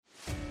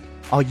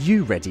Are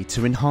you ready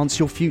to enhance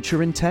your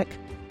future in tech?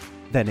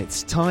 Then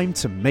it's time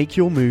to make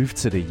your move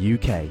to the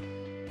UK,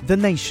 the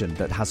nation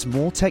that has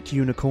more tech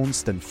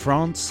unicorns than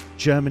France,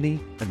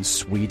 Germany, and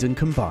Sweden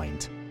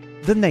combined.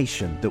 The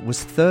nation that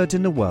was third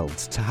in the world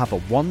to have a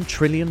 $1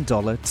 trillion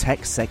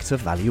tech sector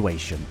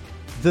valuation.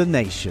 The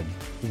nation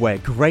where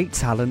great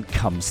talent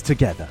comes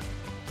together.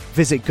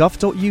 Visit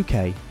gov.uk/great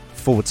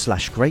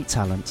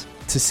talent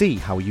to see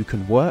how you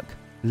can work,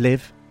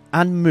 live,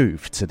 and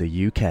move to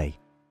the UK.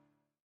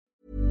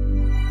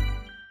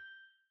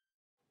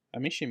 I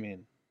miss you,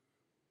 man.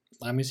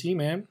 I miss you,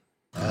 man.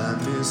 I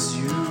miss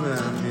you,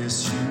 man. Do I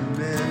miss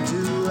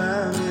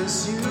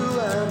you?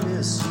 I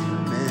miss you,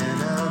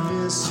 man. I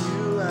miss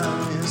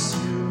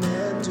you,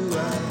 man. Do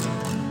I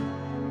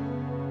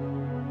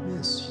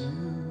miss you?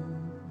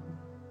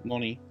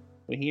 Lonnie,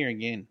 we're here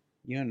again.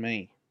 You and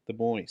me, the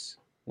boys,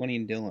 Lonnie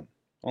and Dylan,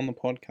 on the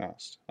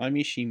podcast. I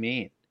miss you,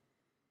 man.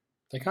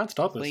 They can't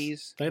stop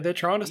Please. us. They're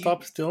trying to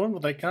stop us, Dylan,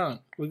 but they can't.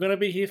 We're going to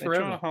be here forever.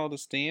 They're trying to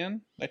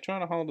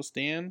hold us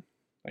down.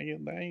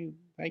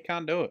 They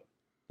can't do it.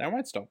 They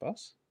won't stop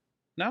us.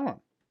 No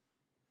one.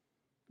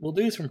 We'll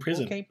do this from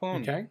prison. We'll keep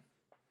on. Okay?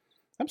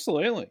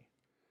 Absolutely.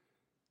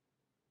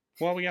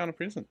 Why are we going to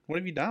prison? What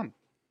have you done?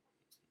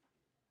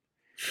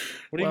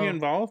 What have you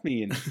involved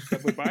me in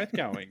that we're both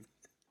going?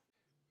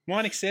 Am I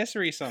an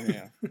accessory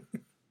somehow?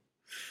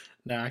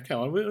 Nah,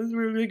 come on.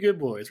 We're good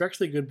boys. We're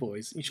actually good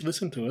boys. You should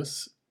listen to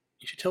us.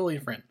 You should tell all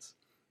your friends.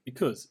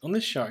 Because on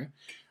this show,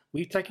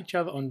 we take each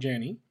other on a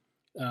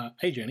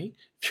journey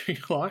through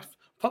life,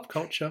 pop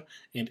culture,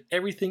 and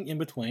everything in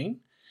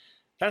between.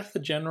 That's the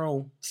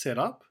general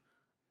setup.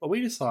 But we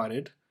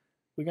decided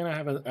we're going to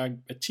have a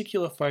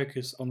particular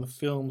focus on the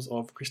films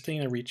of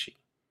Christina Ricci.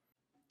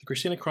 The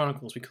Christina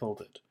Chronicles, we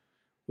called it.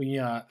 We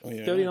are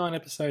 39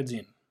 episodes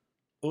in.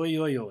 Oi,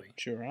 oi, oi.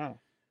 Sure are.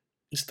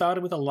 It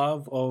started with a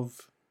love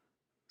of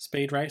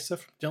Speed Racer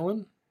from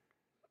Dylan,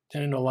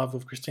 turned into a love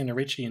of Christina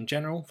Ricci in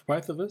general for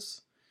both of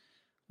us.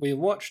 We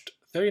watched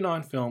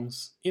 39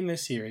 films in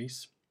this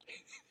series.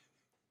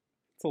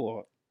 It's a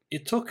lot.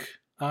 It took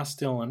us,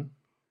 Dylan,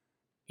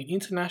 an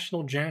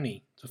international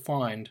journey to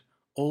find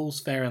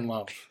All's Fair in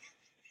Love.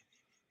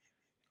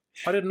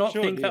 I did not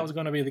think that was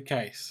going to be the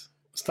case,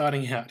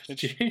 starting out.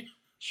 Did you?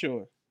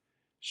 Sure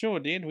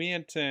did. We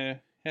had to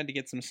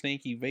get some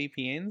sneaky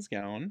VPNs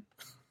going.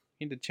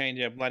 We had to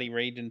change our bloody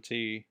region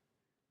to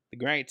the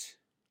great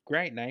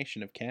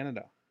nation of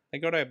Canada. They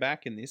got our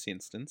back in this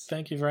instance.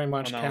 Thank you very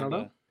much,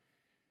 Canada.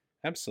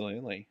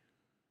 Absolutely.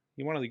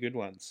 You're one of the good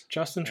ones.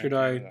 Justin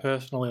Trudeau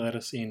personally let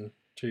us in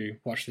to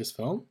watch this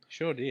film.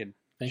 Sure did.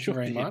 Thank you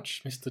very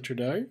much, Mr.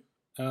 Trudeau.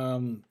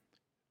 On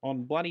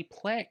bloody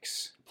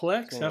Plex.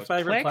 Plex, our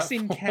favourite Plex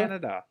platform. in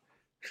Canada.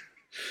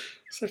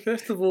 So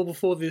first of all,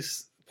 before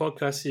this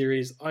podcast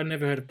series, I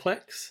never heard of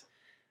Plex.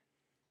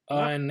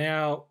 I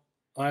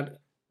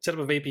set up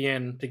a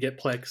VPN to get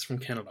Plex from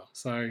Canada.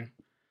 So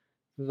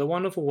the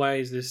wonderful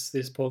ways this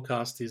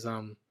podcast is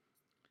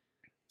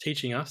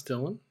teaching us,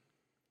 Dylan,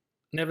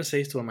 never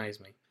cease to amaze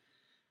me.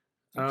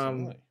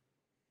 Absolutely.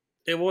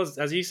 It was,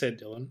 as you said,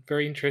 Dylan,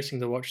 very interesting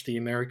to watch the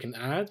American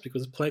ads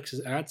because Plex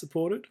is ad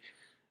supported.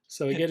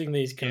 So we're getting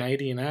these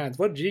Canadian ads.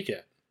 What did you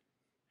get?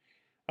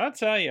 I'll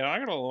tell you, I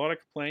got a lot of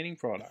cleaning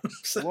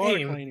products. A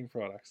lot of cleaning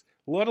products.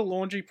 A lot of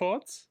laundry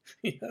pots.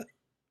 Yeah.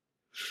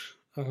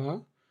 I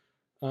got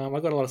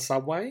a lot of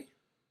Subway.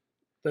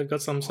 They've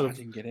got some sort of... I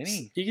didn't get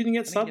any. You didn't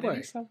get Subway? Get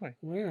any Subway.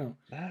 Wow.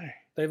 No.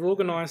 They've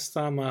organised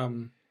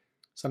some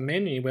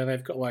menu where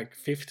they've got like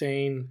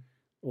 15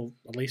 or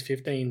at least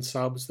 15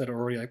 subs that are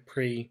already like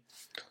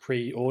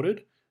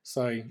pre-ordered.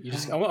 So you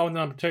just, I want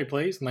number 2,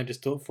 please, and they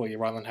just do it for you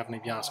rather than having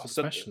to ask for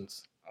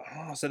questions.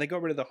 So they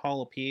got rid of the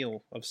whole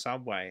appeal of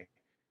Subway,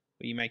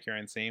 where you make your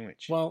own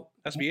sandwich. Well,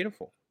 that's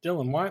beautiful.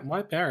 Dylan,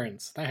 my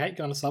parents, they hate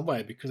going to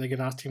Subway because they get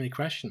asked too many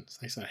questions,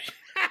 they say.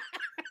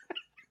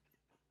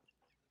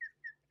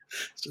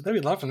 So they'll be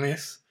loving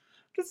this.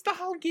 That's the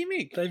whole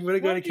gimmick. They've got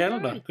to go to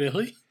Canada,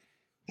 clearly.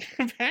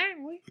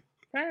 Apparently.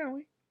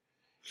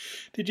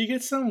 Did you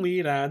get some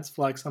weird ads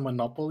for like some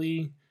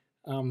Monopoly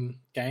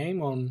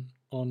game on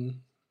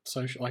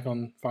social, like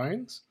on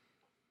phones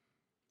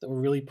that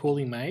were really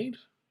poorly made?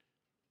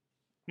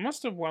 I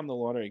must have won the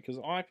lottery because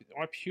I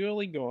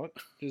purely got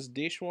just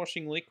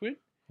dishwashing liquid.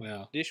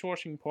 Wow.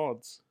 Dishwashing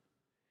pods.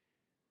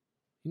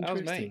 That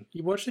was me.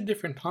 You watched a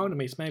different time to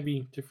me. It's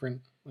maybe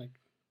different, like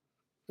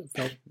it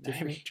felt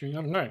different. I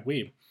don't know.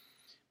 Weird.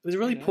 There's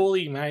really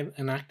poorly made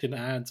and acted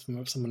ads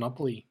from some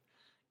Monopoly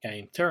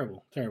game.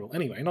 Terrible.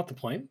 Anyway, not the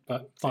point,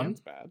 but fun.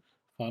 Sounds bad.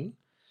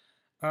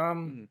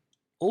 Fun.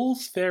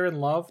 All's Fair in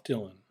Love,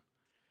 Dylan.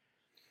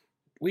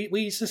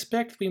 We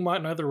suspect we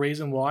might know the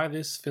reason why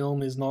this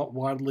film is not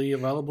widely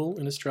available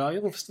in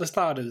Australia. Well, for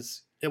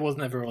starters, it was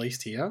never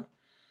released here.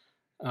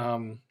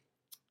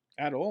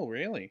 At all,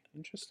 really?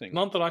 Interesting.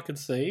 Not that I could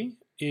see.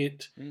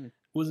 It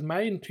was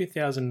made in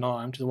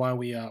 2009, which is why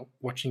we are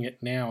watching it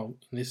now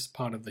in this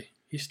part of the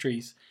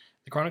histories,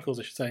 the Chronicles,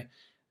 I should say.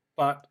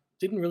 But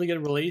didn't really get a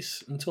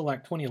release until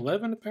like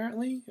 2011,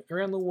 apparently,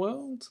 around the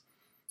world.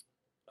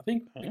 I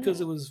think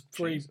because it was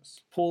very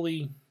Jesus.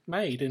 poorly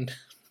made and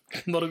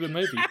not a good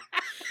movie.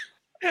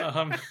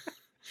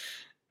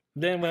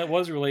 Then when it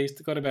was released,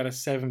 it got about a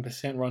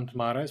 7% Rotten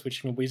Tomatoes,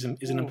 which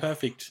isn't a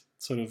perfect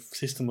sort of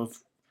system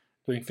of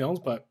doing films,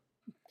 but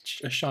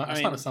a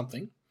sign of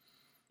something.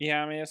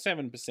 Yeah, I mean, a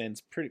 7%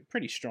 is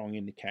pretty strong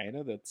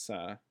indicator that's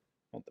not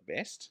the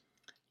best.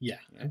 Yeah,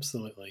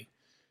 absolutely.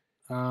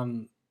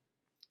 And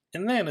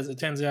then, as it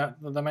turns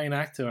out, the main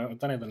actor, I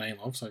don't have the name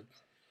of, so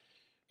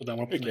I don't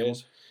want to put the name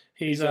on.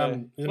 He's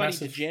a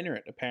massive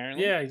degenerate,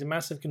 apparently. Yeah, he's a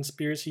massive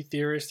conspiracy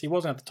theorist. He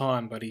wasn't at the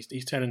time, but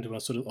he's turned into a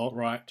sort of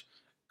alt-right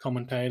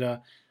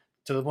commentator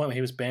to the point where he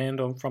was banned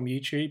from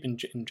YouTube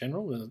in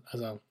general as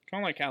a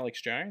kind of like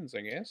Alex Jones, I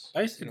guess.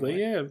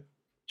 Basically, yeah,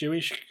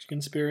 Jewish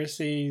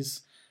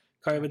conspiracies,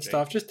 COVID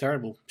stuff, just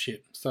terrible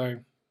shit. So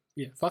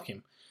yeah, fuck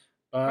him.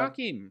 Fuck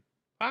him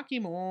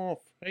off.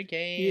 Who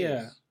cares?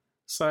 Yeah.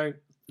 So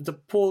it's a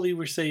poorly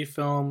received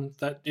film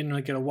that didn't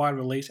really get a wide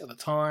release at the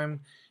time.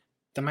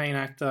 The main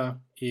actor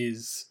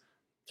is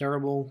a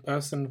terrible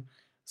person,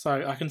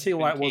 so I can see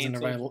why it wasn't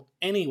available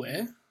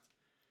anywhere.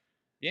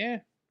 Yeah.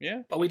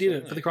 But we did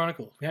it for the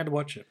Chronicles. We had to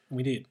watch it.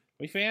 We did.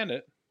 We found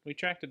it. We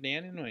tracked it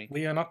down, didn't we?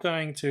 We are not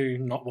going to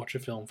not watch a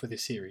film for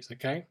this series,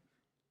 okay?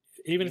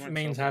 Even if it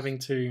means having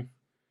to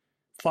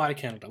fly to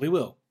Canada. We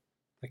will.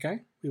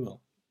 Okay? We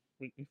will.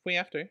 If we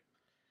have to.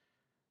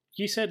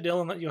 You said,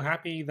 Dylan, that you're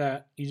happy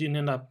that you didn't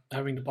end up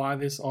having to buy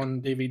this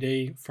on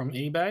DVD from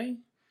eBay.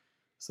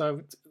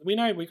 So we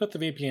know we got the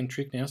VPN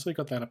trick now, so we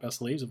got that up our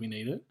sleeves if we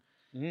need it.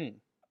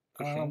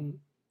 Sure.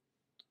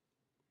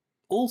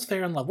 All's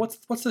fair in love.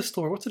 What's the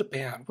story? What's it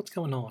about? What's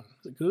going on?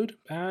 Is it good?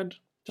 Bad?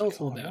 Tell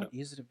us all about it.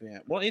 What is it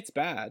about? Well, it's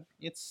bad.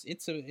 It's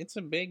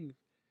a big,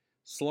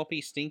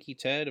 sloppy, stinky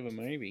turd of a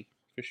movie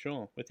for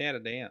sure, without a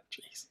doubt.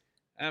 Jeez.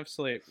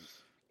 Absolute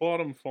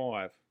bottom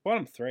 5,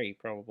 bottom 3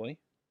 probably,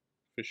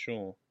 for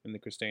sure in the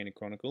Christina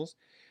Chronicles.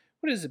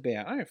 What is it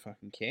about? I don't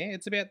fucking care.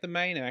 It's about the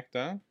main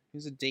actor.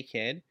 He's a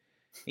dickhead.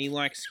 He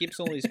skips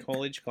all his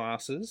college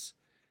classes,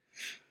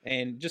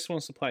 and just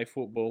wants to play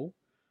football,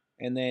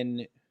 and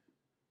then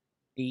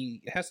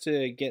he has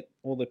to get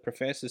all the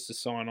professors to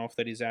sign off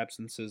that his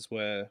absences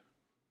were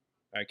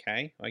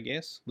okay, I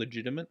guess,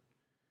 legitimate.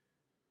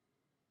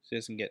 So he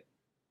doesn't get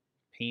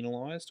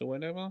penalised or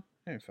whatever.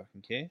 I don't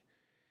fucking care.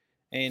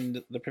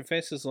 And the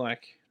professor's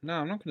like, no,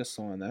 I'm not going to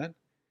sign that.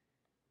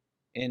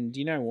 And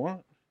you know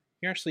what?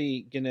 You're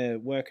actually going to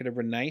work at a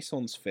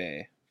Renaissance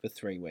fair for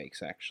 3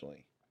 weeks,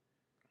 actually.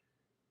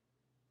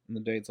 And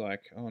the dude's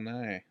like, oh no,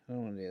 I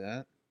don't want to do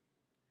that.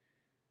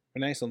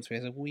 Renaissance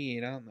fairs are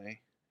weird, aren't they?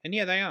 And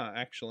yeah, they are,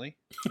 actually.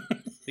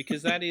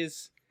 Because that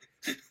is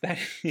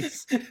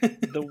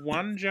the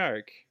one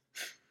joke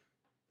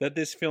that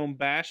this film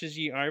bashes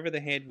you over the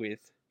head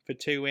with for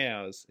 2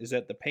 hours, is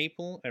that the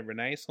people at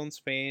Renaissance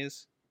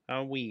fairs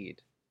are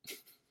weird.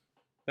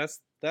 That's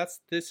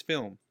this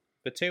film.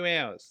 For 2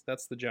 hours,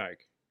 that's the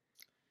joke.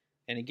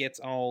 And it gets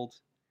old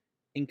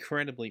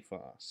incredibly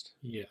fast.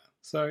 Yeah.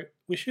 So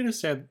we should have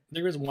said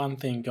there is one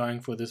thing going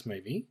for this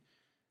movie.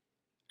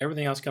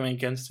 Everything else going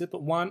against it,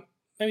 but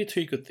maybe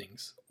 2 good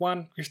things.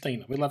 One,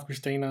 Christina. We love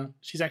Christina.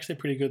 She's actually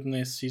pretty good in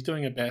this. She's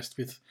doing her best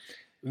with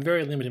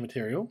very limited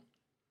material.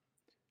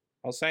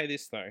 I'll say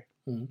this, though.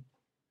 Mm.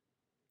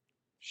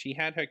 She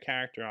had her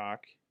character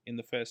arc in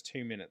the first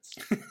 2 minutes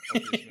of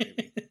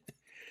this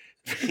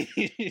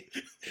movie.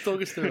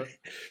 Talk us through it.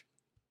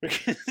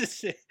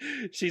 Because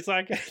she's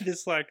at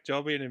this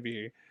job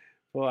interview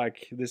for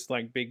this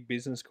big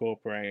business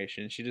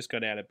corporation. She just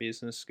got out of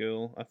business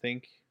school, I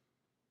think.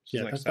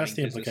 She's that's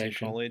the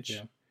implication. In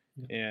college.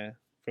 Yeah.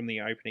 From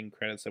the opening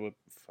credits, they were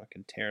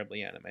fucking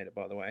terribly animated,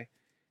 by the way.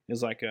 It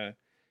was do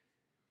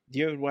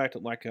you ever worked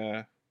at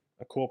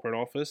a corporate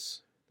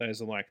office?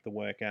 Those are the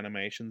work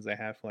animations they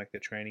have for the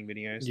training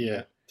videos.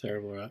 Yeah,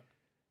 terrible, right?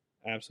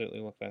 Absolutely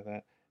look like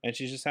that. And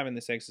she's just having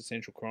this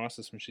existential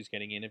crisis when she's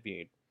getting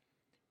interviewed.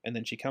 And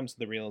then she comes to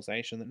the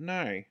realization that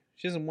no,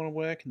 she doesn't want to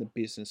work in the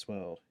business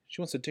world. She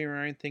wants to do her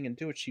own thing and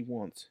do what she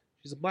wants.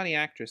 She's a bloody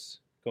actress,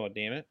 god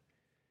damn it.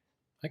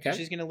 Okay. And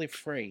she's going to live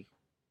free.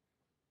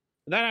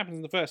 And that happens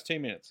in the first 2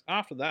 minutes.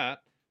 After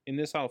that, in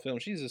this whole film,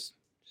 she's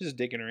just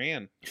dicking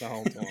around the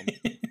whole time.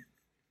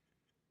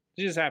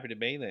 She's just happy to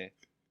be there.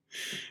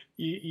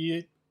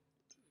 You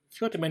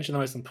forgot to mention the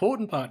most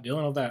important part,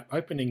 Dylan, of that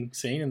opening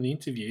scene in the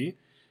interview.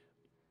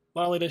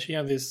 Not only does she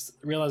have this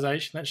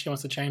realization that she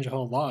wants to change her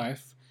whole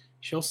life,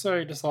 she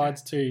also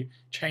decides to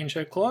change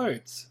her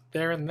clothes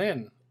there and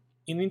then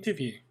in the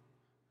interview.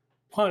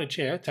 Behind a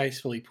chair,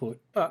 tastefully put,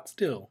 but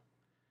still.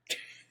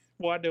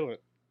 Why do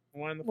it?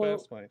 Why in the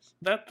first place?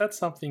 That's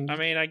something. I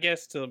mean, I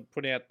guess to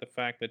put out the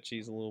fact that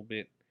she's a little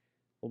bit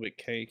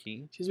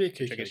kooky. She's a bit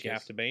kooky. Which I guess you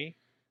have to be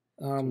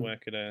to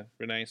work at a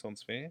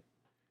Renaissance fair.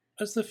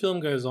 As the film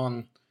goes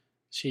on,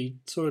 she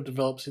sort of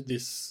develops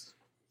this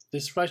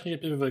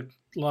relationship, bit of a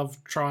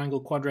love triangle,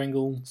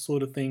 quadrangle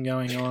sort of thing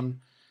going on.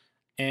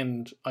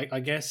 And I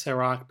guess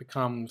her arc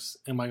becomes,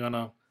 am I going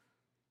to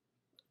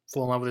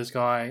fall in love with this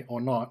guy or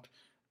not?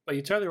 But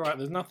you're totally right.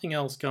 There's nothing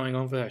else going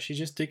on for her. She's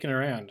just dicking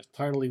around.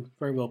 Totally,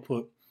 very well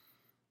put.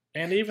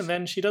 And even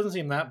then, she doesn't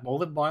seem that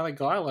bothered by the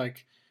guy.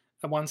 Like,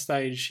 at one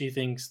stage, she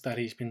thinks that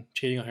he's been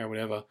cheating on her or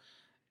whatever.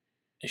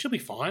 And she'll be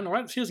fine,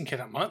 right? She doesn't care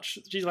that much.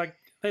 She's like,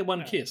 they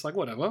one kiss, like,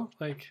 whatever.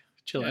 Like,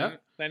 chill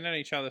out. They've known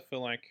each other for,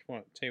 like,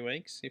 what, 2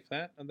 weeks, if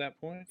that, at that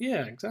point?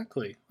 Yeah,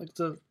 exactly. Like,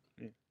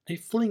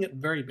 he's fling it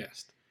very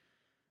best.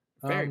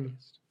 Very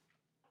best.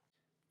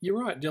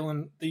 You're right,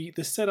 Dylan.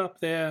 The setup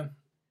there,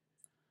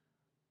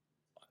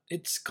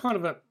 it's kind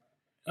of a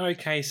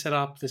okay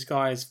setup. This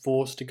guy is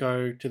forced to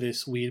go to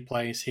this weird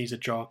place. He's a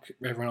jock.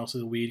 Everyone else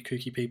is a weird,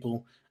 kooky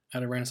people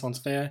at a Renaissance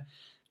fair.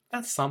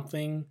 That's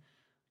something.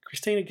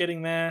 Christina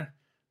getting there,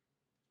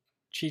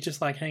 she's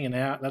just like hanging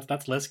out.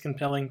 That's less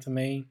compelling to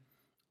me.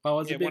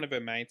 One of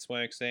her mates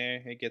works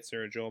there. It gets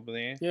her a job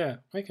there. Yeah.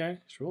 Okay.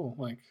 Sure.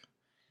 Like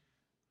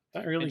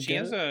that really. And she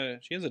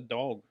has a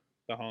dog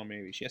the whole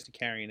movie. She has to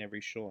carry in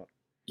every shot.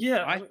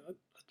 Yeah.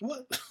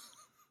 What?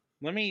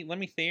 Let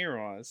me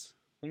theorize.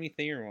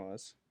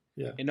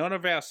 Yeah. In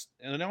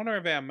honor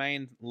of our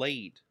main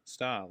lead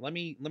star, let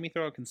me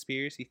throw a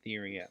conspiracy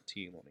theory out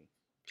to you, Lonnie.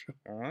 Sure.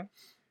 All right.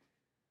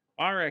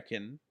 I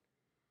reckon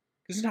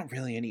there's not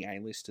really any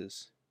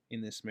A-listers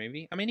in this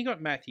movie. I mean, you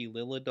got Matthew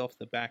Lillard off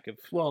the back of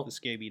the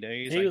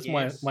Scooby-Doos. He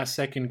was my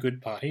second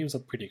good part. He was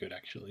pretty good,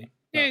 actually.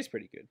 Yeah, he's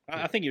pretty good.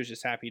 Yeah. I think he was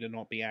just happy to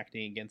not be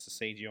acting against a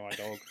CGI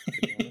dog,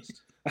 to be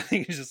honest. I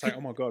think he's just like,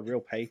 oh my god, real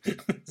people.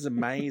 This is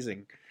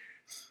amazing.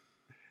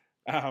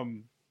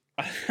 I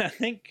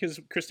think because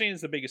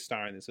Christina's the biggest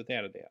star in this,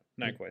 without a doubt.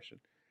 No question.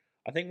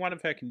 I think one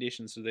of her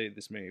conditions to do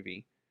this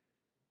movie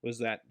was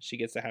that she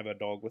gets to have a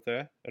dog with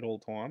her at all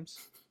times,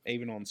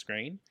 even on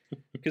screen.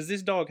 Because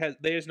there's no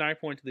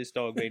point to this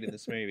dog being in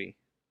this movie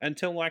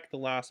until like the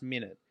last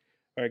minute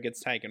where it gets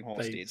taken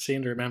hostage. They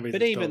seem to remember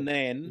but even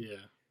then,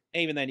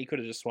 he could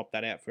have just swapped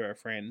that out for a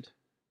friend.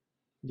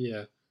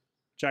 Yeah.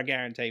 Which I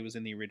guarantee was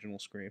in the original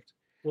script.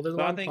 Well, there's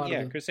but I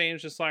think,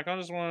 Christina's just like, I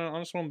just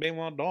want to be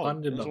my dog.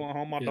 I just want to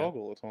hold my dog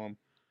all the time.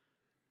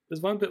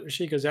 There's one bit where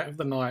she goes out for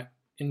the night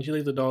and she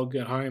leaves the dog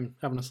at home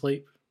having a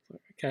sleep.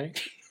 Like, okay,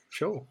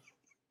 sure.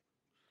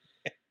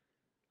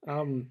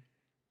 To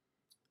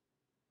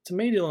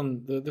me,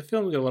 Dylan, the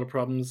film's got a lot of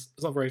problems.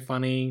 It's not very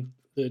funny.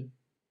 The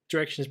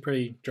direction is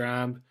pretty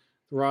drab.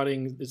 The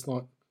writing is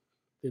not.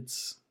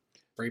 It's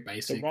very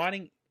basic. The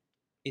writing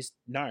is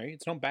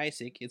it's not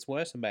basic. It's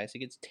worse than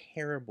basic. It's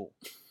terrible.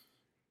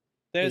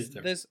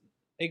 There's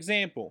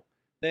example.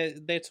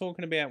 They're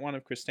talking about one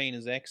of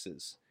Christina's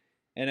exes,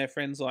 and her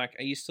friend's like,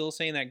 "Are you still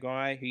seeing that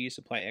guy who used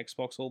to play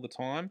Xbox all the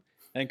time?"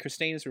 And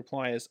Christina's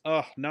reply is,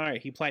 "Oh no,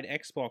 he played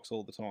Xbox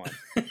all the time."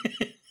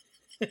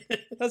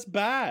 That's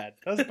bad.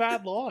 That's a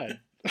bad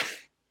line.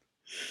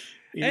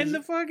 And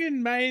the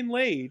fucking main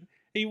lead,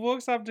 he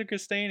walks up to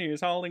Christina who's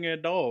holding her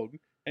dog,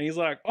 and he's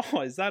like, "Oh,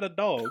 is that a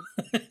dog?"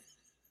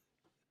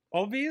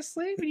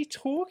 Obviously, what are you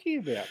talking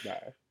about,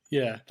 though?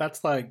 Yeah,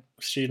 that's like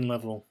student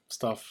level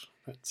stuff.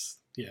 That's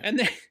And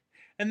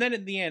then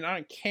at the end, I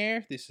don't care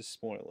if this is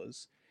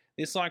spoilers.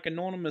 This like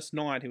anonymous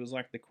knight who was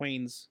like the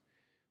Queen's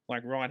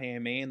like right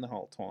hand man the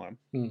whole time.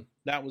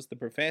 That was the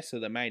professor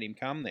that made him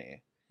come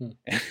there. And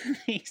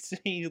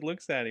he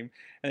looks at him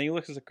and he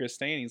looks at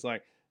Christine. He's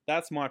like,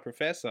 "That's my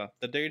professor,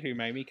 the dude who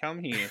made me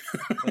come here."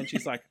 And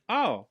she's like,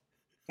 "Oh,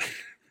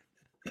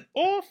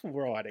 awful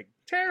writing,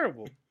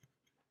 terrible."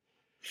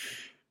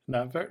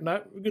 No,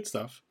 good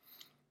stuff.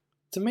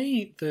 To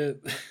me, the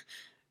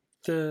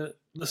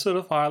sort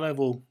of high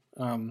level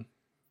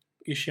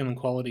issue and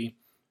quality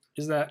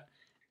is that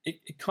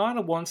it kind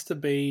of wants to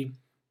be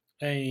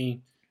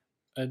a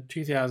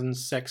 2000s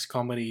sex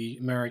comedy,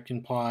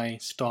 American Pie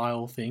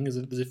style thing.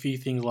 There's a few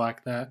things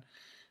like that.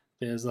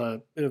 There's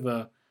a bit of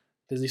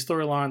there's these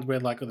storylines where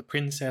like the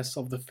princess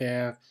of the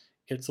fair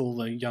gets all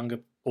the younger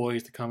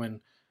boys to come and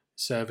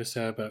service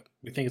her, but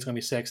we think it's going to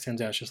be sex.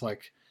 Turns out it's just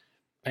like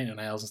painting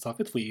nails and stuff.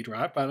 It's weird,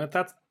 right? But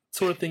that's the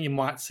sort of thing you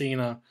might see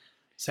in a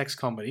sex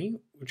comedy,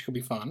 which could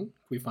be fun,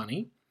 could be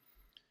funny.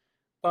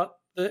 But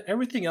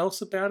everything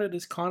else about it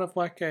is kind of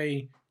like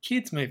a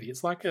kids movie.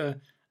 It's like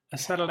a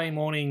Saturday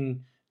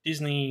morning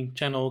Disney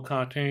Channel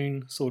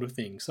cartoon sort of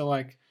thing. So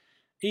like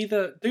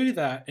either do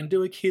that and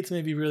do a kids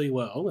movie really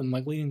well and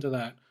like lead into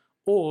that,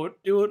 or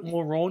do it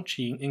more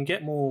raunchy and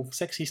get more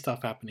sexy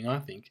stuff happening, I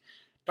think.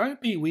 Don't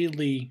be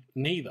weirdly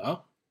neither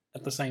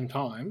at the same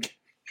time.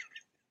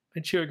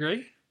 Don't you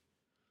agree?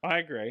 I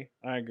agree.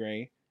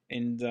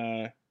 And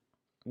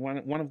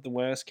one of the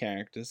worst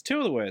characters, two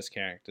of the worst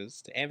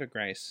characters to ever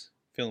grace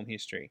film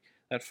history,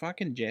 that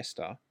fucking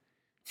jester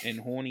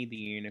and Horny the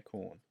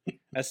Unicorn.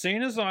 As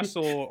soon as I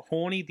saw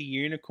Horny the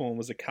Unicorn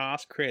was a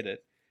cast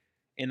credit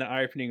in the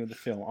opening of the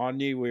film, I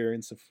knew we were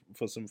in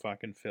for some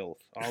fucking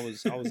filth. I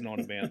was not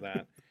about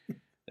that.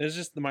 It was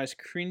just the most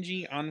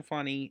cringy,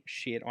 unfunny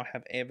shit I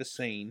have ever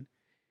seen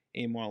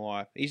in my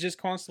life. He's just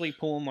constantly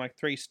pulling like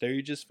Three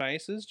Stooges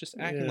faces, just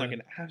acting like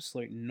an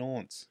absolute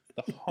nonce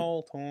the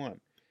whole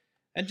time.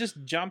 And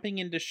just jumping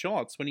into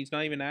shots when he's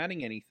not even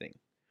adding anything.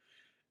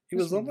 It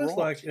was almost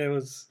like it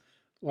was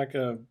like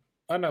I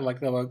don't know, like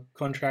they were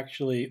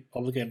contractually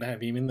obligated to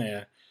have him in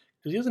there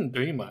because he doesn't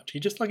do much.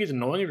 He's just like he's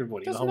annoying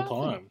everybody the whole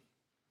time.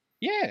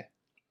 Yeah.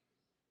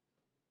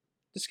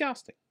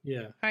 Disgusting.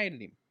 Yeah.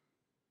 Hated him.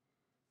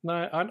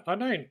 No, I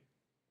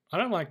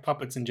don't like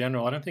puppets in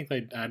general. I don't think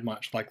they add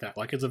much like that.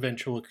 Like, it's a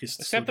ventriloquist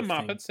Except the sort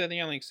of Muppets, thing. they're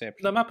the only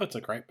exception. The Muppets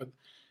are great, but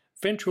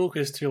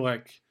ventriloquist who,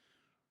 like,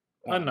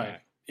 I don't know. No.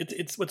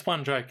 It's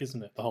one joke,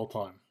 isn't it, the whole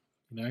time?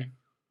 You know?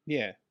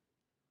 Yeah.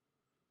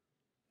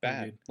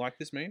 Bad. Indeed. Like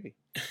this movie.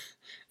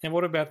 And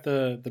what about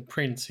the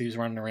prince who's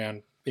running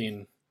around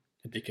being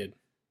a dickhead?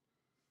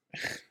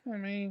 I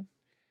mean,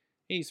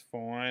 he's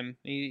fine.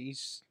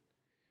 He's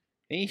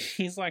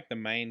like the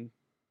main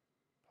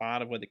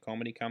part of where the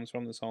comedy comes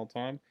from this whole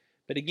time.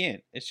 But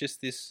again, it's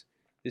just this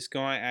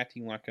guy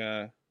acting like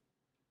a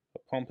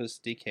pompous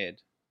dickhead,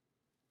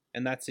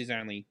 and that's his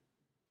only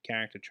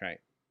character trait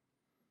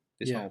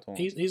this whole time.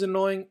 He's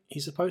annoying.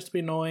 He's supposed to be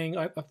annoying.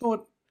 I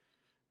thought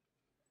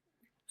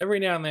every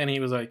now and then he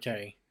was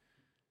okay.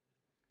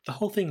 The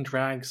whole thing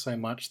drags so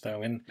much,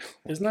 though, and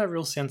there's no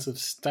real sense of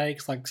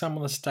stakes. Like, some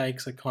of the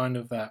stakes are kind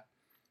of that.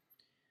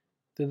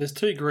 There's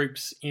two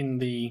groups in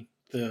the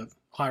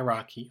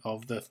hierarchy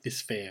of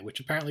this fair, which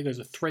apparently goes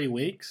for 3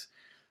 weeks.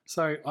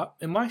 So,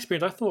 in my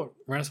experience, I thought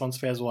Renaissance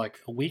fairs were like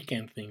a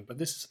weekend thing, but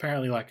this is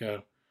apparently like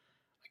a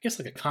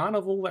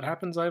carnival that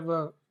happens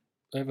over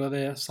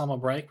their summer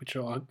break, which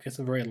I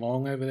guess are very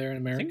long over there in I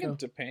America. think it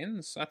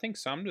depends. I think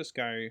some just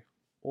go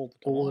all the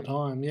time. All the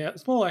time, yeah.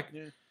 It's more like,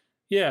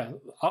 yeah.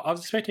 I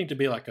was expecting it to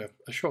be like a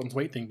short and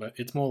sweet thing, but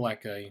it's more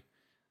like a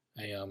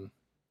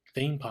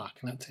theme park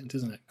in that sense,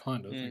 isn't it?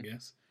 Kind of, I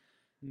guess.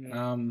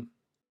 Yeah.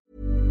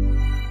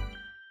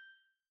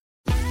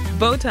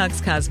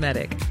 Botox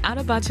Cosmetic, out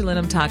of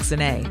botulinum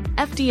toxin A,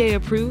 FDA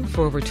approved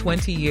for over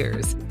 20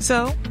 years.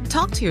 So,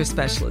 talk to your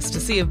specialist to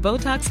see if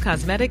Botox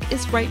Cosmetic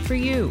is right for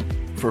you.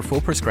 For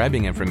full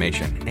prescribing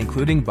information,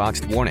 including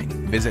boxed warning,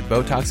 visit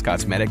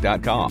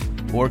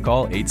BotoxCosmetic.com or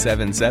call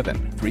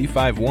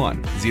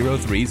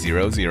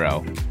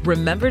 877-351-0300.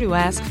 Remember to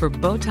ask for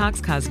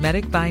Botox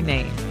Cosmetic by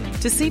name.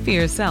 To see for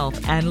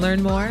yourself and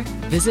learn more,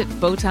 visit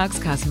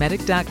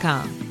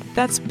BotoxCosmetic.com.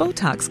 That's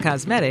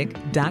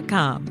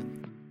BotoxCosmetic.com.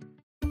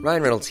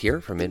 Ryan Reynolds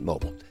here from Mint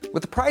Mobile.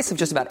 With the price of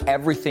just about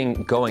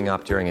everything going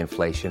up during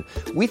inflation,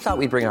 we thought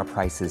we'd bring our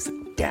prices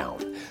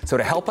down. So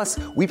to help us,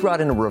 we brought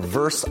in a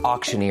reverse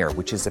auctioneer,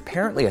 which is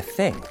apparently a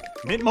thing.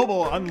 Mint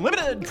Mobile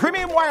Unlimited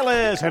Premium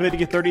Wireless. How to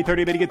get 30,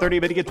 30, bit to get 30,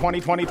 bit to get 20,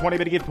 20, 20,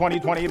 bit to get 20,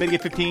 20, bit to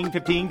get 15,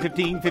 15,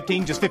 15,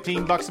 15, just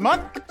 $15 a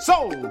month?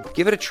 Sold!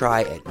 Give it a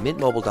try at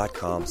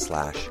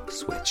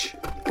mintmobile.com/switch.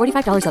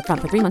 $45 up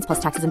front for 3 months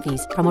plus taxes and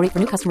fees. Promo rate for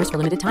new customers for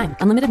limited time.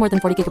 Unlimited more than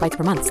 40 gigabytes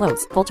per month.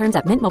 Slows full terms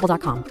at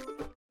mintmobile.com.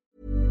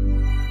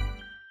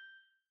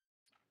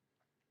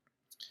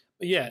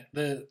 But yeah,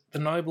 the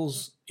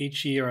nobles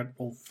each year,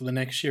 or for the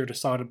next year, are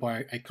decided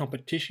by a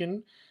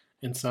competition,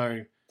 and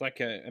so Like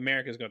a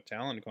America's Got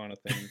Talent kind of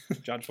thing,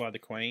 judged by the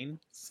Queen.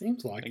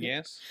 Seems like I it.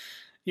 guess.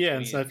 Yeah,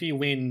 and so if you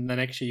win the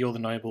next year, you're the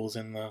nobles,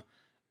 and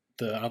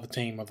the other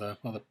team of the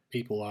other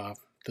people are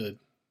the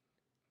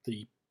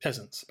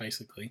peasants,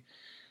 basically.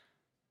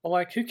 Well,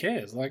 like, who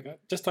cares? Like,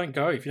 just don't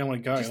go if you don't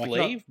want to go. Just like,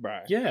 leave,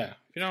 bro. Yeah.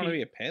 If you don't want to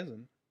be a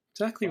peasant.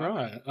 Exactly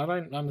right. I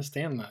don't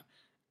understand that.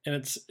 And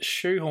it's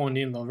shoehorned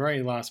in the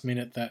very last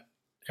minute that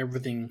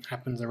everything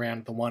happens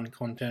around the one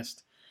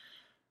contest.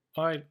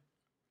 The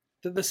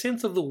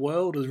sense of the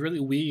world is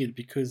really weird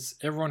because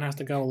everyone has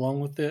to go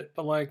along with it,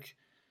 but like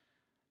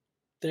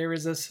there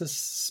is a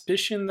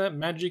suspicion that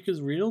magic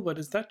is real, but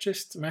is that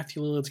just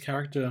Matthew Lillard's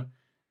character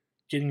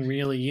getting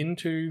really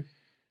into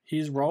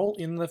his role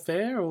in the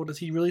fair, or does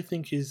he really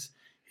think his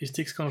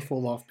dick's gonna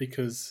fall off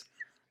because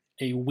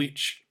a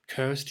witch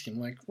cursed him?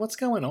 Like, what's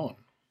going on?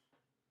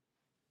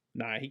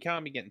 No, he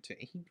can't be getting to.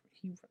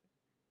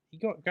 He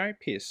got goat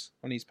piss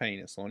on his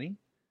penis, Lonnie.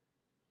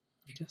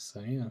 I guess so.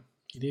 Yeah,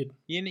 he did.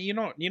 You're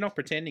not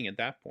pretending at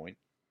that point.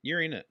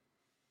 You're in it.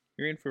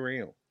 You're in for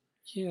real.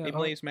 Yeah, He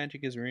believes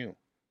magic is real.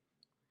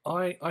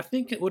 I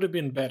think it would have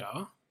been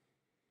better,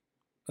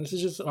 and this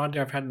is just an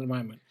idea I've had at the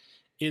moment,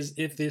 is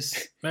if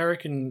this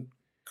American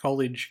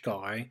college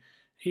guy,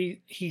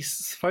 he's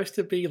supposed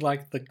to be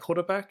like the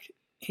quarterback.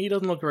 He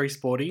doesn't look very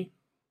sporty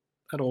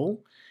at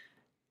all.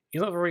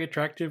 He's not very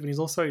attractive, and he's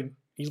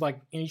like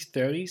in his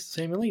 30s,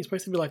 seemingly. He's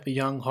supposed to be like the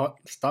young, hot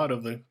stud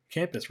of the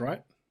campus,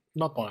 right?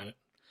 Not buying it.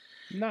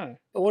 No.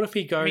 But what if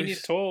he goes... I mean,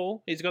 he's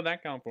tall. He's got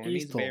that going for him.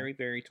 He's tall. very,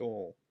 very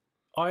tall.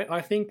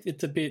 I think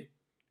it's a bit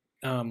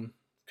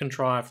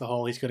contrived, the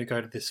whole he's got to go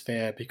to this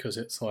fair because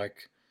it's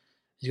like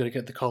he's got to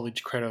get the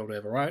college credit or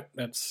whatever, right?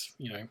 That's,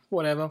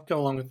 whatever. Go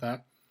along with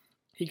that.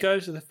 He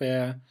goes to the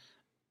fair.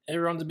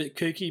 Everyone's a bit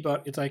kooky,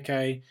 but it's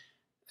okay.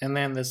 And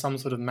then there's some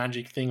sort of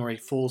magic thing where he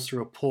falls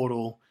through a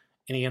portal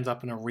and he ends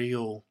up in a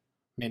real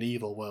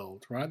medieval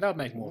world, right? That would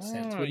make more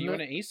sense, wouldn't you it?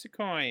 want to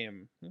isekai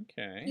him.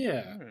 Okay.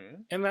 Yeah. Alright.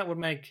 And that would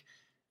make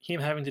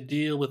him having to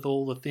deal with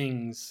all the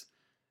things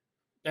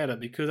better,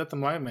 because at the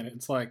moment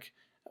it's like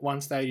at one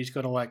stage he's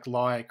got to like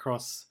lie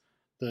across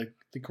the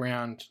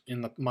ground in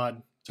the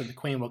mud so the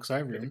Queen looks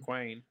over him. The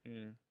Queen,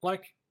 yeah.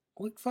 Like,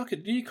 fuck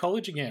it, do your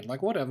college again.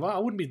 Like, whatever. I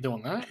wouldn't be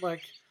doing that.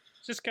 Like,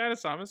 Just go to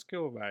summer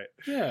school, mate.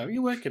 yeah,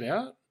 you work it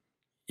out.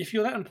 If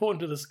you're that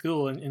important to the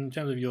school in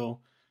terms of your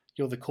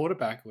you're the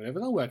quarterback or whatever.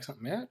 They'll work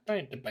something out.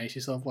 Don't debase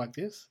yourself like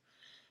this.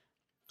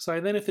 So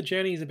then if the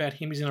journey is about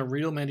him, he's in a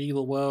real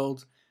medieval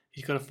world,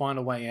 he's got to find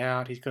a way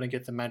out, he's got to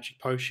get the magic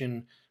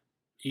potion.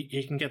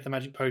 He can get the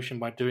magic potion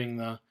by doing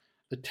the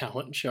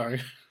talent show.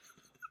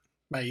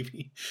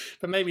 Maybe.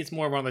 But maybe it's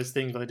more one of those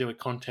things where they do a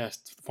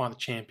contest to find the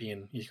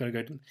champion. He's got to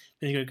go, then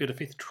you got to go to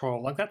fifth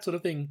troll. Like that sort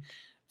of thing.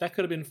 That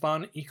could have been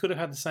fun. He could have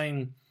had the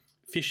same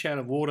fish out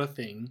of water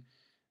thing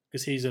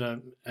because he's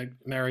an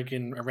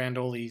American around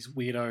all these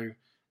weirdo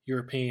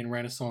European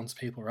Renaissance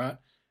people, right?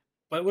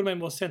 But it would have made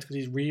more sense because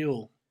he's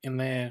real and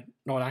they're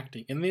not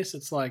acting. In this,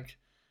 it's like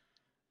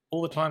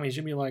all the time he's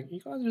going to be like, you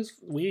guys are just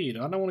weird.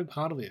 I don't want to be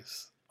part of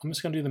this. I'm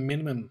just going to do the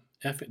minimum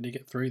effort to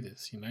get through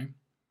this, you know?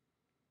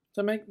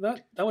 So make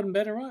that would have been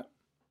better, right?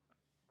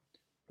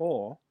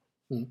 Or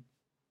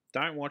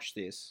don't watch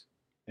this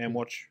and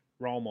watch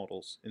Role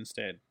Models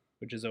instead,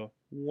 which is a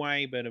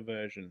way better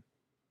version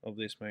of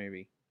this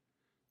movie.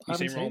 You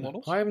seen Role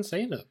Models? I haven't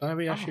seen it.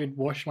 Maybe I should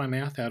wash my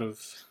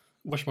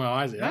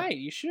eyes out. Hey,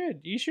 you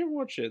should. You should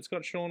watch it. It's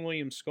got Sean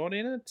William Scott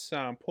in it.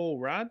 Paul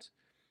Rudd.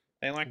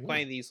 They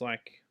play these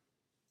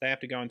they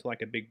have to go into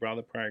a Big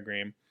Brother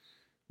program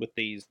with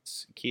these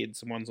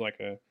kids. One's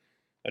like a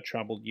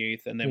troubled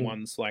youth, and then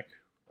one's like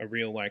a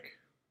real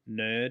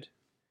nerd,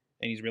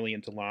 and he's really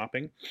into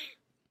LARPing.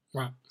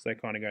 Right. So they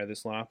kind of go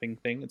this LARPing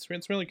thing. It's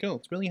really cool.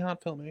 It's a really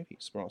heartfelt movie,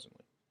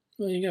 surprisingly.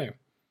 There you go.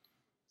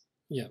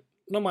 Yeah,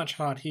 not much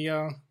heart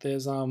here.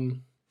 There's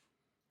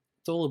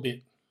it's all a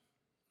bit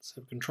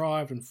sort of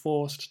contrived and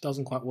forced.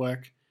 Doesn't quite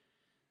work.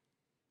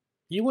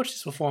 You watched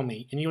this before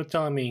me, and you were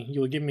telling me,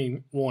 you were giving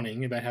me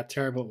warning about how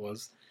terrible it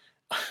was.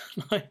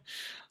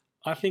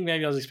 I think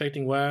maybe I was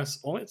expecting worse,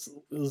 or it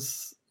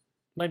was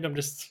maybe I'm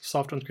just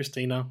soft on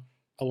Christina.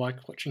 I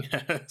like watching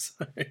her.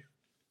 So.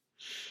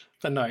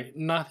 But no,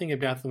 nothing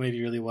about the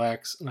movie really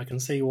works, and I can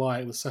see why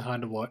it was so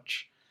hard to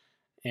watch.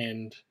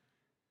 And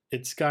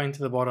it's going to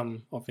the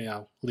bottom of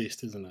our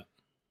list, isn't it?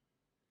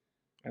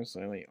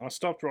 Absolutely. I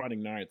stopped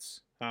writing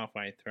notes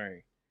halfway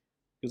through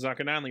because I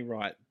can only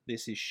write,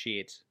 this is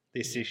shit.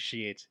 This is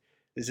shit.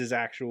 This is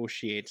actual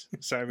shit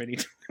so many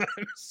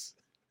times.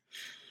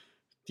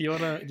 Do you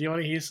want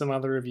to hear some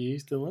other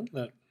reviews,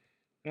 Dylan?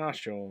 Oh,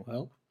 sure.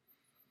 Well,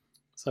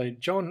 so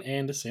John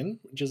Anderson,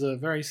 which is a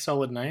very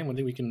solid name. I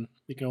think we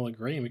can all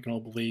agree and we can all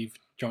believe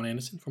John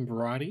Anderson from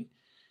Variety.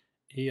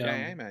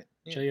 J.A., mate.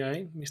 Yeah.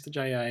 J.A., Mr.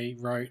 J.A.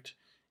 wrote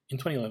in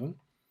 2011,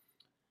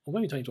 or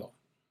maybe 2012,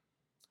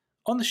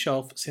 on the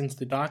shelf since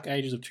the dark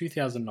ages of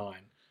 2009,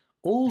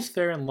 All's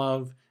Fair in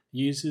Love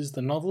uses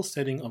the novel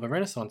setting of a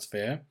Renaissance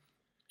fair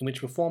in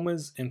which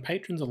performers and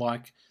patrons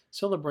alike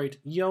celebrate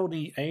ye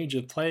olde age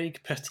of plague,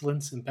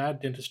 pestilence, and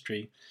bad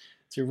dentistry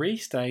to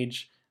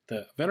restage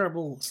the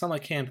venerable summer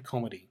camp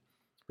comedy,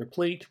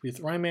 replete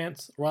with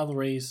romance,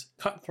 rivalries,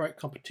 cutthroat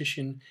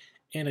competition,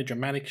 and a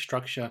dramatic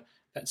structure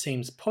that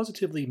seems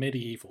positively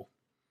medieval.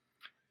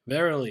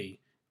 Verily,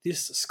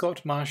 this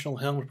Scott Marshall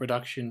helmed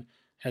production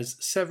has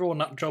several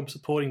nutjob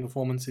supporting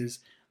performances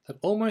that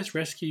almost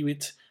rescue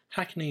its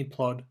hackneyed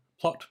plot,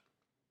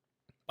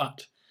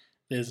 but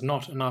there's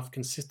not enough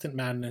consistent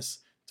madness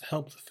to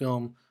help the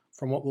film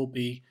from what will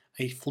be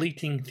a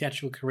fleeting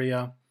theatrical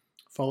career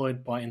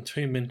followed by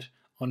entombment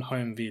on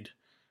home vid.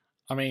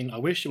 I mean, I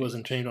wish it was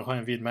entombed on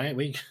home vid, mate.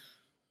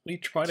 We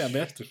tried our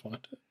best to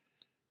find it.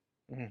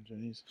 Oh,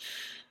 jeez.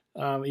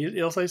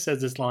 He also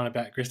says this line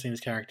about Christina's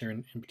character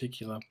in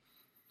particular.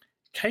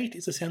 Kate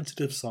is a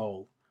sensitive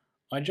soul.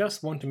 I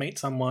just want to meet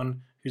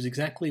someone who's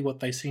exactly what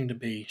they seem to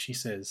be, she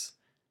says.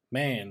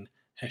 Man,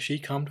 has she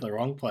come to the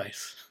wrong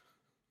place.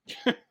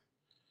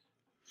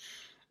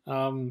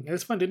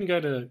 This one didn't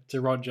go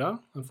to Roger,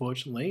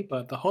 unfortunately,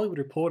 but the Hollywood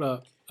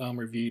Reporter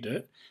reviewed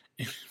it.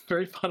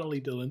 Very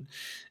funnily, Dylan.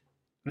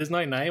 There's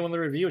no name on the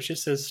review, it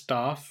just says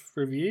staff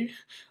review.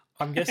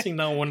 I'm guessing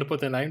no one wanted to put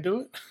their name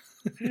to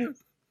it.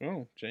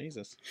 Oh,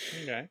 Jesus.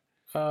 Okay.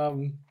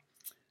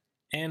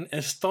 An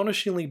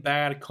astonishingly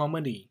bad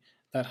comedy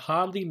that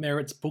hardly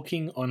merits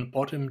booking on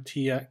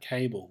bottom-tier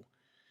cable.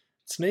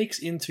 Sneaks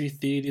into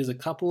theatres a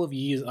couple of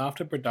years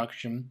after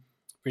production,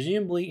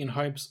 presumably in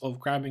hopes of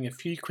grabbing a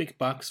few quick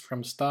bucks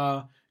from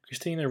star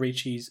Christina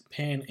Ricci's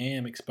Pan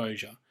Am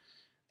exposure.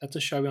 That's a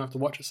show we'll have to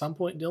watch at some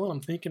point, Dylan.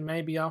 I'm thinking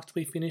maybe after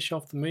we finish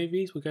off the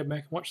movies, we'll go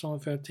back and watch some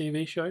of her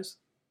TV shows.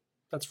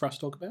 That's for us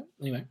to talk about.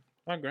 Anyway.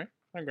 I agree.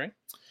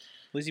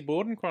 Lizzie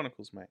Borden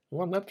Chronicles, mate.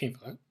 Well, I'm keen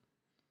for that.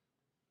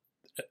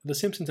 The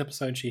Simpsons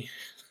episode she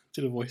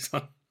did a voice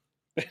on.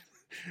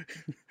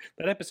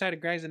 That episode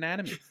of Grey's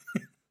Anatomy.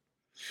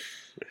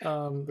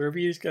 The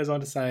reviews goes on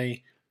to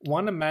say,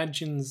 one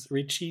imagines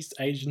Richie's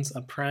agents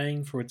are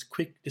praying for its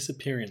quick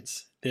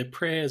disappearance. Their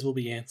prayers will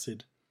be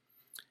answered.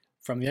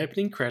 From the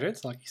opening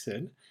credits, like you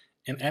said,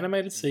 an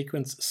animated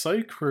sequence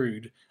so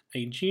crude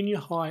a junior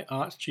high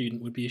art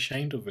student would be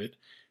ashamed of it,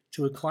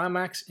 to a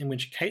climax in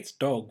which Kate's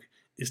dog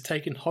is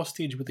taken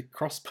hostage with a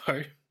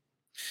crossbow.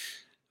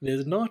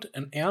 There's not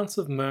an ounce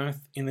of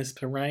mirth in this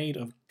parade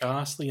of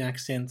ghastly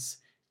accents,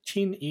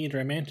 tin-eared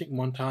romantic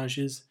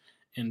montages,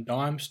 and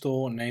dime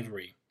store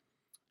knavery.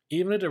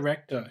 Even a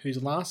director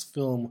whose last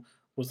film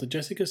was the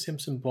Jessica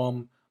Simpson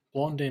bomb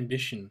Blonde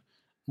Ambition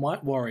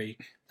might worry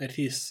that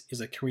this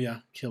is a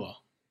career killer.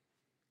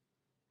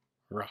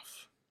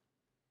 Rough.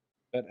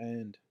 But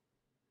and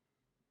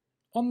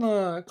On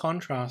the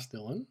contrast,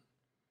 Dylan,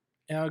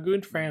 our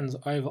good friends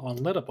over on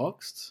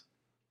Letterboxd,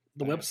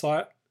 the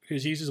website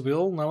whose users we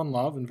all know and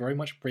love and very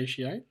much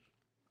appreciate.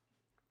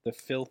 the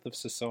filth of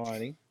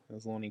society,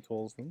 as Lonnie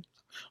calls them.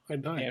 I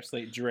know. The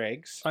absolute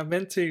dregs. I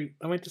meant to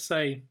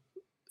say,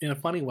 in a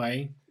funny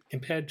way,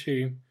 compared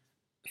to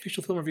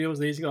official film reviewers,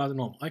 these guys are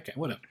normal. Okay,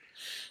 whatever.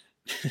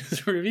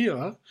 There's a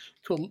reviewer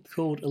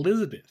called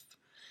Elizabeth,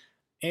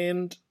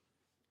 and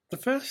the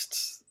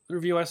first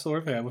review I saw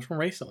of her was from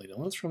recently. It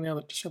was from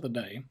just the other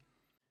day.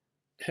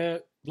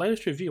 Her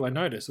latest review I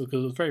noticed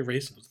because it was very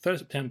recent. It was the 3rd of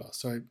September,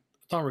 so the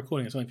time of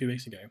recording it's only a few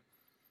weeks ago.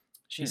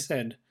 She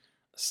said,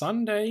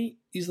 "Sunday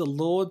is the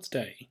Lord's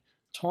Day.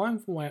 Time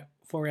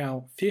for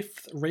our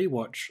 5th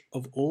rewatch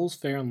of All's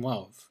Fair in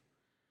Love.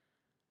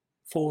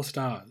 4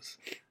 stars."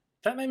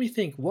 That made me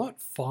think, what,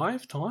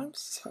 5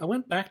 times? I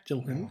went back,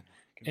 Dylan,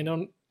 and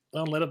on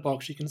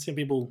Letterboxd you can see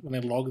people, when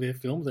they log their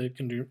films, they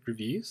can do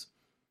reviews.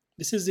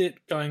 This is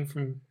it going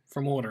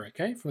from order,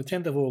 okay? From the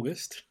 10th of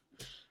August.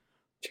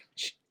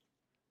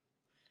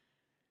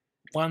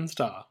 1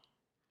 star.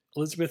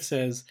 Elizabeth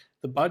says,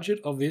 the budget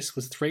of this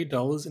was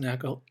 $3 in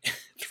alcohol,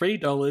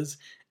 $3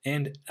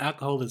 and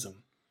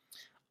alcoholism.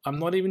 I'm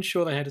not even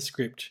sure they had a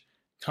script.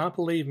 Can't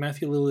believe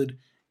Matthew Lillard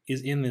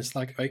is in this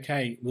like,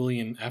 okay,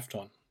 William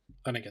Afton.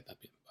 I don't get that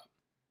bit, but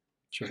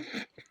sure.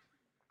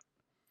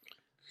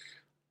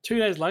 2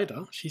 days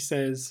later, she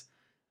says,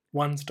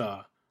 1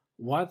 star.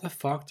 Why the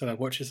fuck did I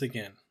watch this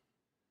again?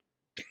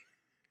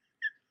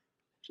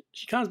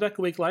 She comes back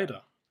a week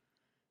later.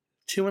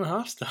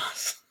 2.5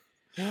 stars.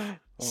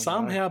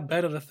 Somehow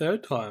better the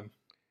 3rd time.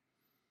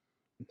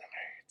 No,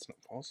 it's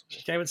not possible.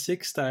 She gave it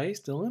 6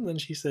 days, Dylan. Then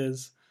she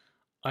says,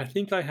 I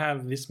think I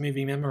have this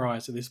movie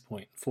memorized at this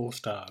point. 4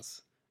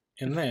 stars.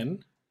 And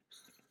then,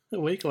 a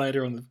week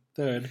later on the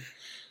 3rd,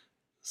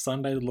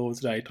 Sunday the Lord's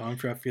Day, time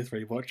for our 5th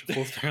rewatch of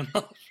All's Fair in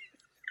Love.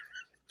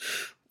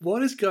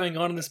 What is going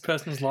on in this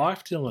person's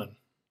life, Dylan?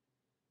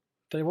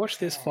 They watched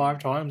this 5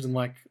 times in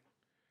like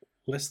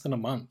less than a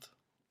month.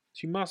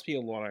 She must be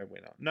a lotto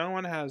winner. No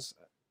one has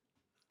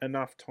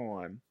enough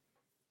time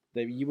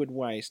that you would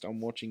waste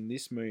on watching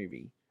this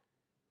movie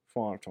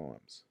 5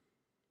 times.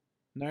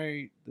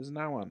 No, there's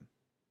no one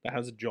that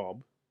has a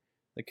job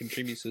that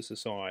contributes to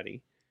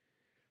society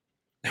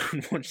that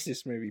would watch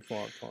this movie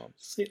 5 times.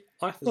 See,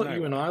 I thought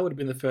you and I would have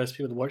been the first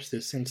people to watch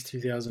this since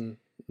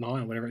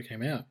 2009, whenever it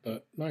came out.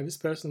 But no, this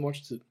person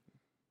watched it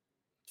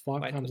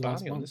 5 times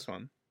last month. This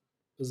one.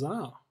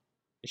 Bizarre.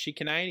 Is she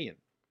Canadian?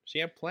 She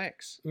had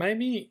Plex.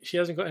 Maybe she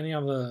hasn't got any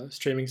other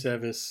streaming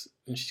service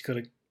and she's got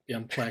to be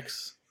on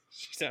Plex.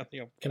 She's only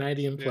on Plex.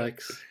 Canadian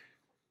Plex.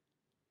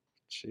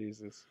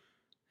 Jesus.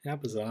 How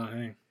bizarre,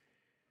 hey?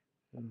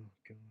 Oh,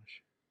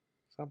 gosh.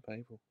 Some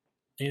people.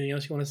 Anything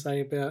else you want to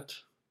say about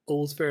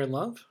All's Fair in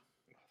Love?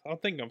 I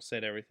think I've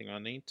said everything I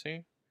need to.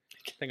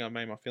 I think I've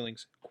made my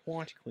feelings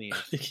quite clear.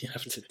 I think you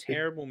have It's to. a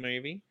terrible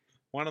movie.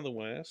 One of the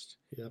worst.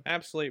 Yep.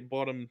 Absolute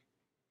bottom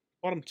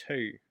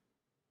 2,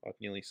 I'd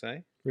nearly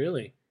say.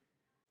 Really?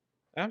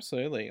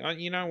 Absolutely.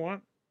 You know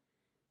what?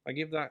 I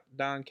give that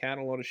darn cat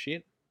a lot of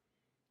shit.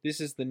 This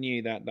is the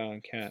new That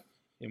Darn Cat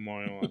in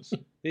my eyes.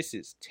 This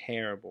is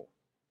terrible.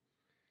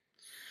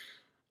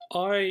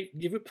 I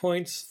give it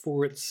points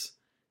for its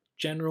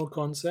general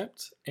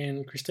concept,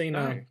 and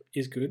Christina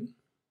is good.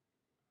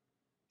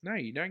 No,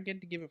 you don't get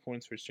to give it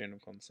points for its general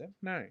concept.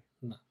 No.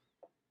 No.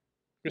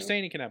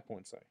 Christina can have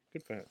points, though.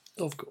 Good for her.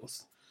 Of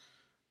course.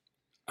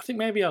 I think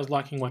maybe I was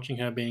liking watching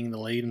her being the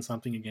lead in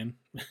something again.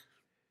 It's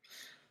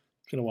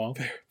been a while.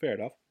 Fair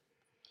enough.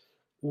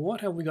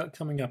 What have we got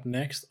coming up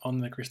next on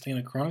the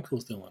Christina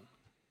Chronicles, Dylan?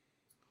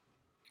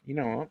 You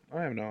know what?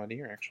 I have no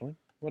idea, actually.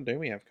 What do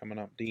we have coming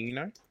up? Do you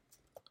know?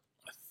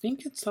 I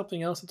think it's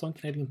something else that's on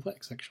Canadian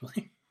Plex,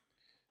 actually.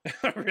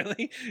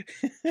 Really?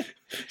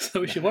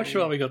 So we should watch it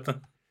while we got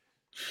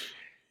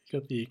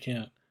the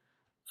account.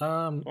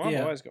 Well,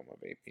 I've always got my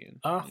VPN.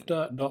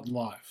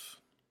 After.life.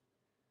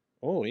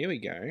 Oh, here we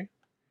go.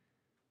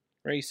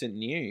 Recent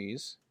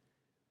news.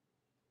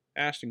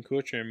 Ashton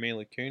Kutcher and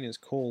Mila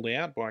Kunis called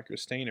out by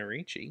Christina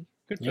Ricci.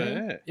 Good for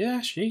her.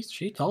 Yeah,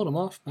 she told him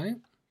off, mate.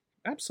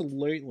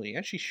 Absolutely,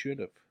 as she should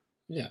have.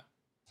 Yeah.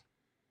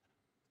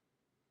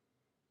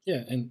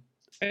 Yeah, and...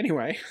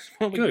 Anyway,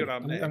 what we good.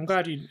 got up next? I'm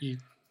glad you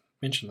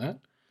mentioned that.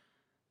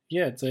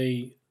 Yeah, it's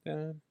a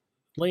Liam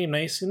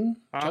Neeson,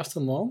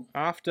 Justin Long.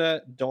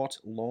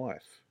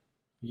 After.life.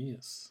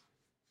 Yes.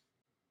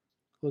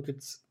 Look,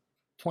 it's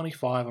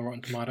 25 on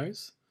Rotten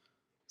Tomatoes.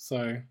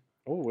 So...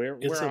 Oh, we're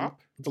up.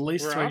 It's at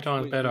least we're 3 up.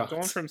 times better. We've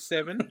gone from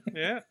 7.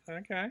 Yeah,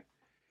 okay.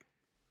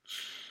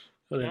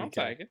 Well, I'll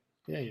take it.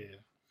 Yeah.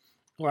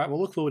 All right, we'll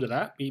look forward to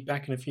that. Be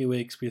back in a few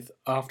weeks with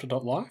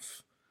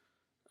After.life.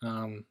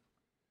 And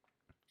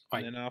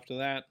then after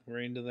that,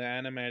 we're into the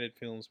animated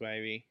films,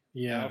 baby.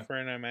 Yeah. Alpha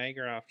and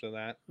Omega after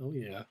that. Oh,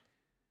 yeah.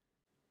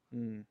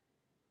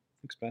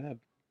 Looks bad.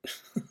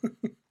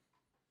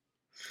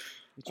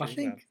 I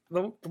think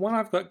the one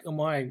I've got on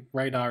my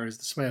radar is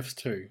the Smurfs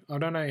 2. I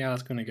don't know how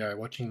it's going to go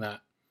watching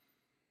that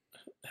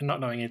and not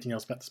knowing anything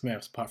else about the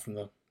Smurfs apart from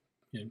the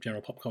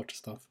general pop culture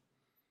stuff.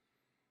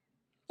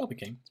 I'll be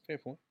keen. Fair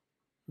point.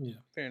 Yeah.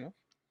 Fair enough.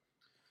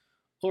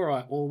 All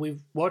right. Well,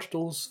 we've watched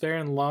All's Fair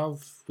in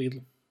Love.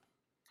 We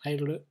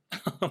hated it.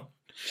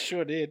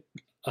 Sure did.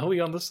 Are we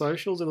on the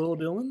socials at all,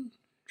 Dylan?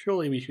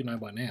 Surely we should know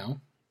by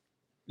now.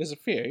 There's a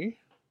few.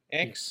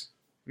 X,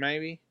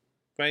 maybe.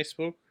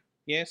 Facebook,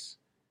 yes.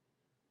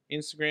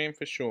 Instagram,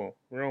 for sure.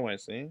 We're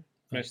always there,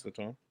 most of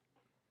the time.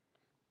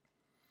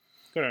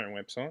 Got our own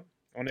website.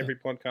 On every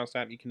podcast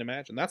app you can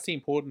imagine. That's the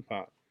important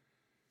part.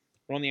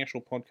 We're on the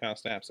actual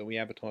podcast apps that we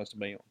advertise to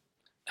be on.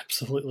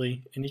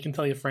 Absolutely. And you can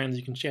tell your friends,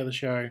 you can share the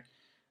show.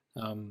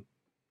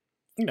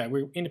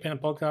 We're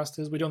independent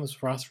podcasters. We're doing this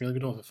for us, really. We're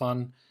doing it for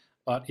fun.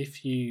 But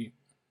if you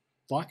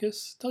like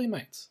us, tell your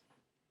mates.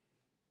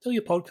 Tell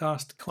your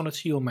podcast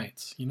to your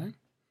mates,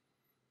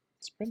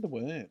 Spread the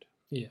word.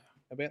 Yeah.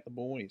 About the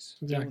boys.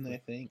 Exactly. Doing their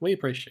thing. We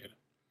appreciate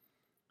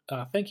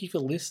it. Thank you for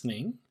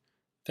listening.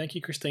 Thank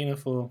you, Christina,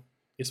 for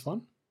this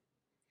one.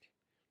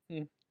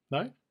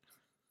 No?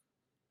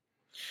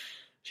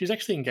 She's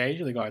actually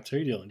engaged with a guy too,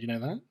 Dylan. Do you know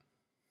that?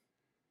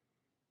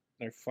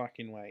 No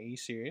fucking way. Are you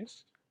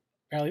serious?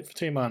 Married for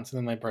 2 months and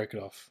then they broke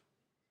it off.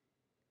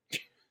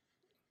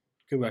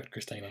 Good work,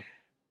 Christina.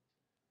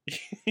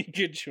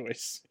 Good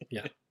choice.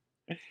 Yeah.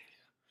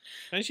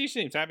 And she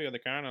seems happy with the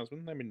current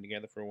husband. They've been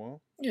together for a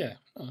while. Yeah.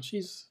 Oh,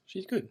 she's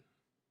good.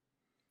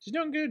 She's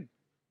doing good.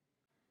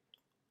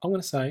 I'm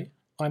going to say,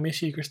 I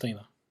miss you,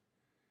 Christina.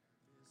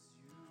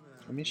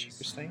 I miss you,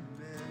 Christine.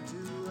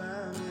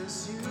 I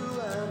miss you, man.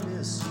 I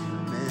miss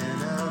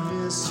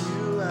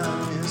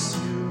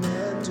you,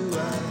 man. Do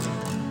I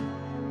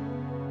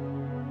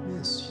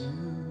miss you?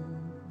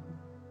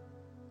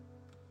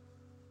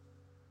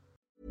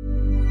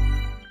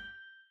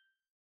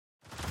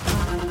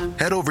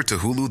 Head over to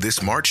Hulu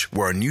this March,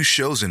 where our new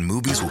shows and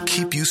movies will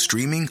keep you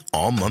streaming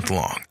all month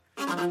long.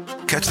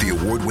 Catch the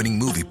award-winning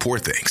movie Poor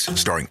Things,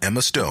 starring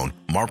Emma Stone,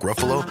 Mark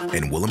Ruffalo,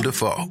 and Willem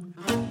Dafoe.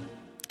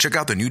 Check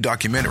out the new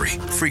documentary,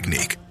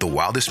 Freaknik, The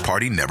Wildest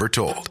Party Never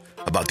Told,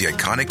 about the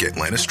iconic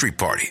Atlanta street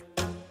party.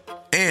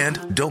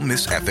 And don't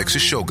miss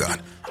FX's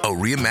Shogun, a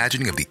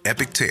reimagining of the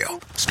epic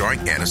tale, starring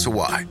Anna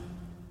Sawai.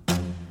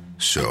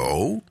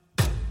 So,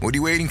 what are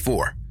you waiting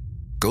for?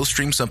 Go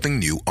stream something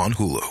new on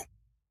Hulu.